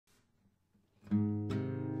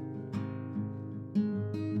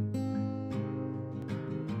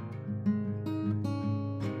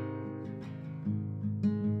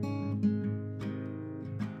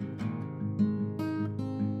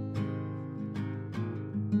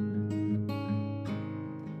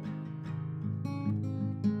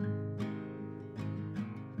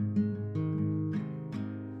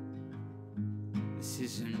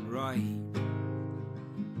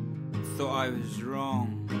I was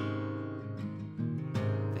wrong.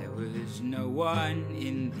 There was no one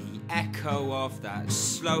in the echo of that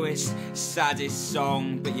slowest, saddest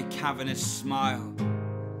song but your cavernous smile.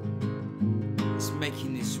 It's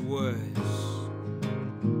making this worse.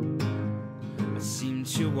 I seem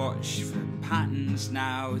to watch for patterns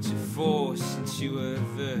now to force into a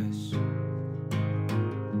verse.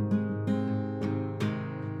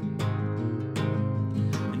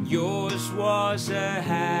 And yours was a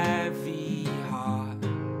heavy heart.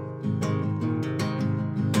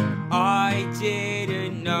 I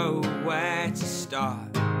didn't know where to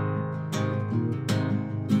start.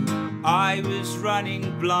 I was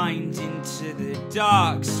running blind into the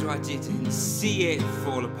dark, so I didn't see it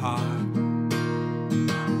fall apart.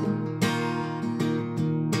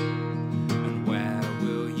 And where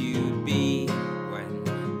will you be when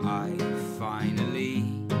I finally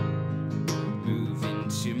move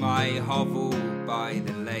into my hovel by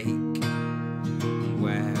the lake? And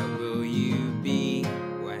where will you be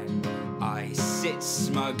when I sit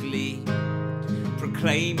smugly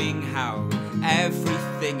proclaiming how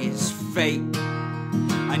everything is fake?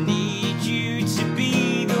 I need you to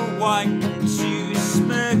be the one to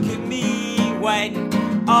smirk at me when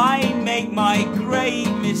I make my great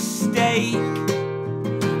mistake.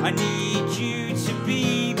 I need you to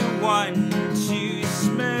be the one to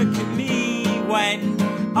smirk at me when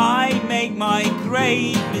I make my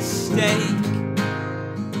great mistake.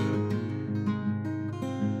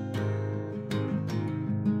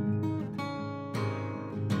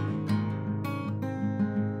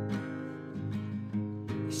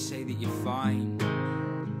 Say that you're fine,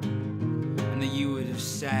 and that you would have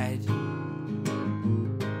said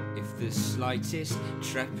if the slightest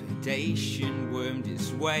trepidation wormed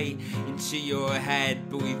its way into your head.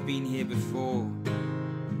 But we've been here before,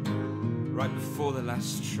 right before the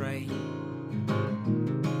last train,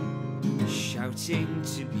 shouting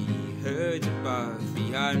to be heard above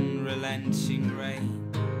the unrelenting rain.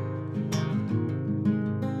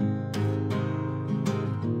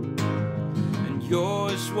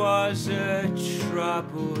 Yours was a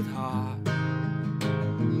troubled heart.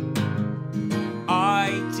 I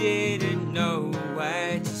didn't know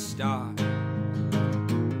where to start.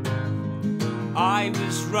 I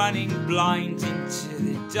was running blind into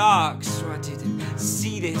the dark, so I didn't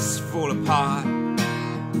see this fall apart.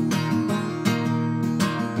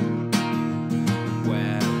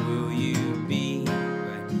 Where will you be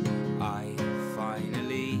when I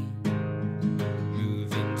finally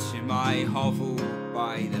move into my hovel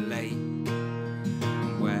by the lake?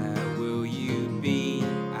 Where will you be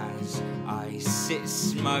as I sit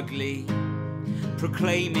smugly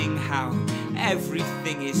proclaiming how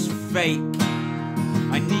everything is fake?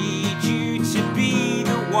 I need you to be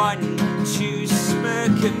the one to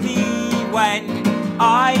smirk at me when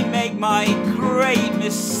I make my great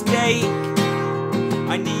mistake.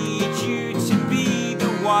 I need you to be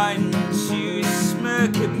the one to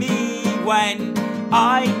smirk at me when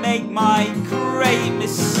I make my great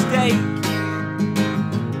mistake.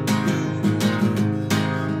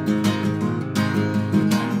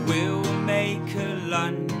 We'll make a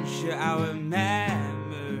lunge at our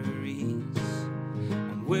memories,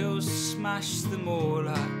 and we'll smash them all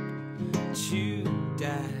up to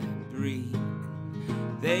debris.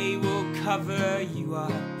 They will cover you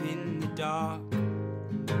up in the dark.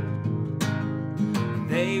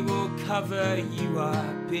 They will cover you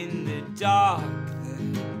up in the dark.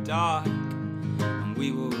 And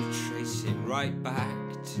we will trace it right back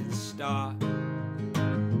to the start.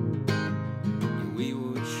 Yeah, we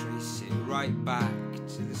will trace it right back